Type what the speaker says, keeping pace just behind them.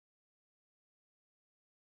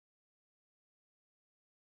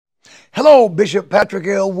Hello, Bishop Patrick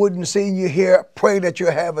L. Wooden Sr. here. Pray that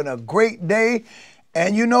you're having a great day.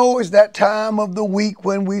 And you know, it's that time of the week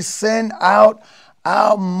when we send out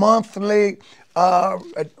our monthly,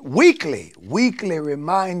 weekly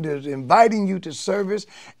reminders, inviting you to service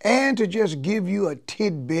and to just give you a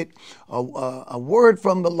tidbit, a word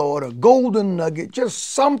from the Lord, a golden nugget,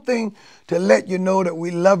 just something to let you know that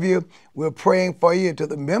we love you. We're praying for you. To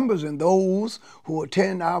the members and those who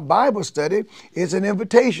attend our Bible study, it's an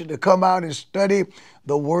invitation to come out and study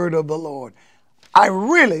the word of the Lord. I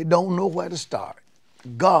really don't know where to start.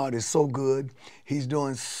 God is so good. He's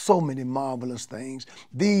doing so many marvelous things.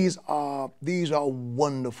 These are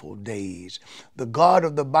wonderful days. The God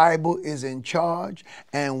of the Bible is in charge,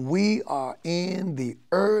 and we are in the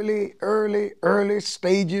early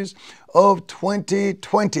stages of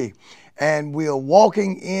 2020. And we are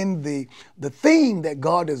walking in the theme that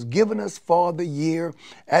God has given us for the year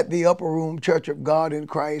at the Upper Room Church of God in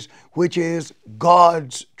Christ, which is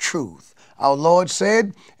God's truth. Our Lord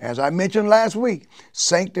said, as I mentioned last week,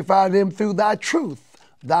 sanctify them through thy truth.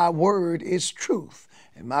 Thy word is truth.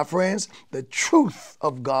 And my friends, the truth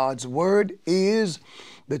of God's word is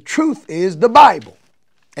the Bible.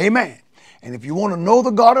 Amen. And if you want to know the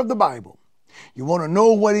God of the Bible, you want to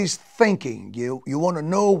know what he's thinking, you want to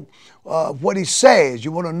know what he says,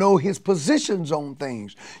 you want to know his positions on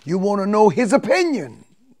things, you want to know his opinion,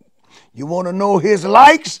 you want to know his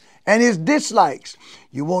likes and his dislikes,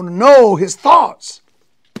 you want to know his thoughts,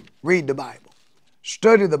 read the Bible,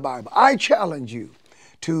 study the Bible. I challenge you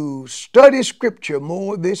to study Scripture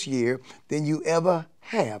more this year than you ever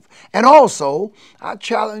have. And also, I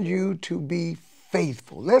challenge you to be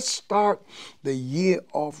faithful. Let's start the year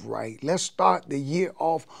off right. Let's start the year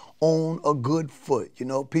off on a good foot. You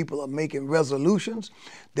know, people are making resolutions.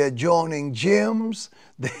 They're joining gyms.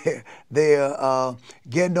 They're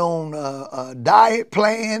getting on diet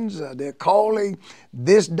plans. They're calling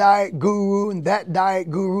this diet guru and that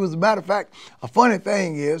diet guru. As a matter of fact, a funny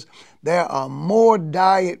thing is there are more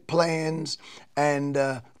diet plans and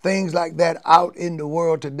things like that out in the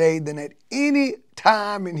world today than at any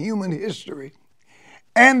time in human history.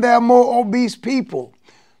 And there are more obese people.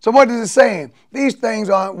 So what is it saying? These things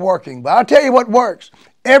aren't working. But I'll tell you what works.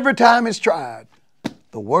 Every time it's tried,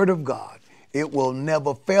 the Word of God. It will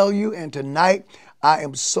never fail you. And tonight, I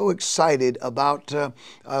am so excited about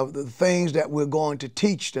the things that we're going to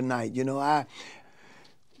teach tonight. You know,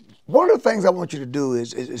 one of the things I want you to do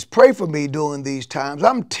is pray for me during these times.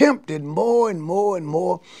 I'm tempted more and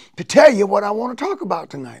more to tell you what I want to talk about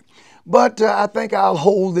tonight. But I think I'll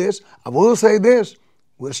hold this. I will say this.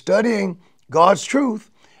 We're studying God's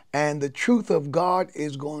truth, and the truth of God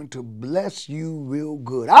is going to bless you real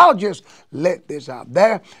good. I'll just let this out.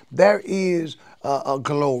 There is a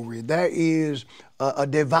glory. There is a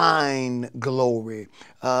divine glory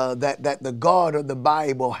that the God of the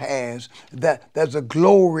Bible has. There's a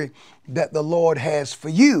glory that the Lord has for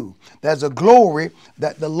you. There's a glory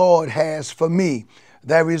that the Lord has for me.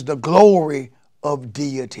 There is the glory of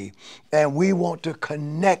deity, and we want to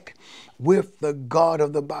connect with the God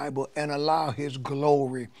of the Bible and allow his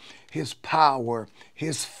glory, his power,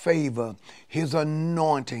 his favor, his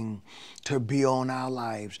anointing to be on our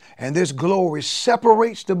lives. And this glory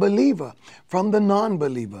separates the believer from the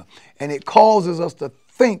non-believer, and it causes us to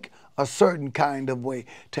think a certain kind of way,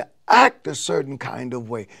 to act a certain kind of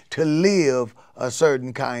way, to live a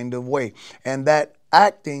certain kind of way. And that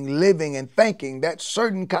acting, living, and thinking that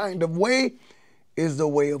certain kind of way is the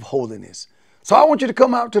way of holiness. So I want you to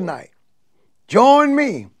come out tonight. Join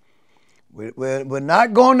me. We're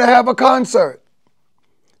not going to have a concert.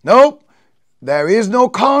 Nope. There is no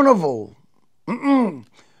carnival.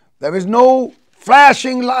 There is no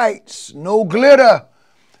flashing lights, no glitter,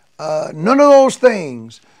 none of those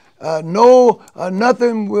things.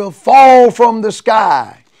 Nothing will fall from the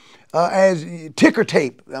sky as ticker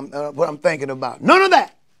tape, what I'm thinking about. None of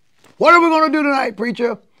that. What are we going to do tonight,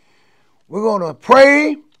 preacher? We're going to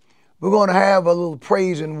pray. We're going to have a little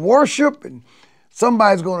praise and worship, and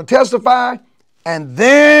somebody's going to testify, and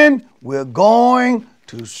then we're going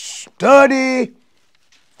to study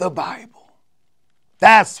the Bible.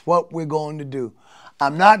 That's what we're going to do.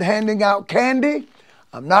 I'm not handing out candy.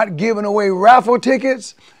 I'm not giving away raffle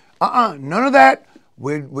tickets. None of that.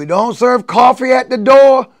 We don't serve coffee at the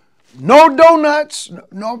door. No donuts.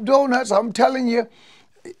 No donuts. I'm telling you,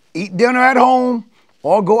 eat dinner at home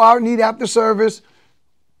or go out and eat after service.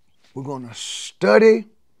 We're going to study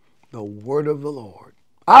the word of the Lord.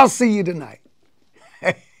 I'll see you tonight.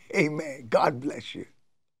 Amen. God bless you.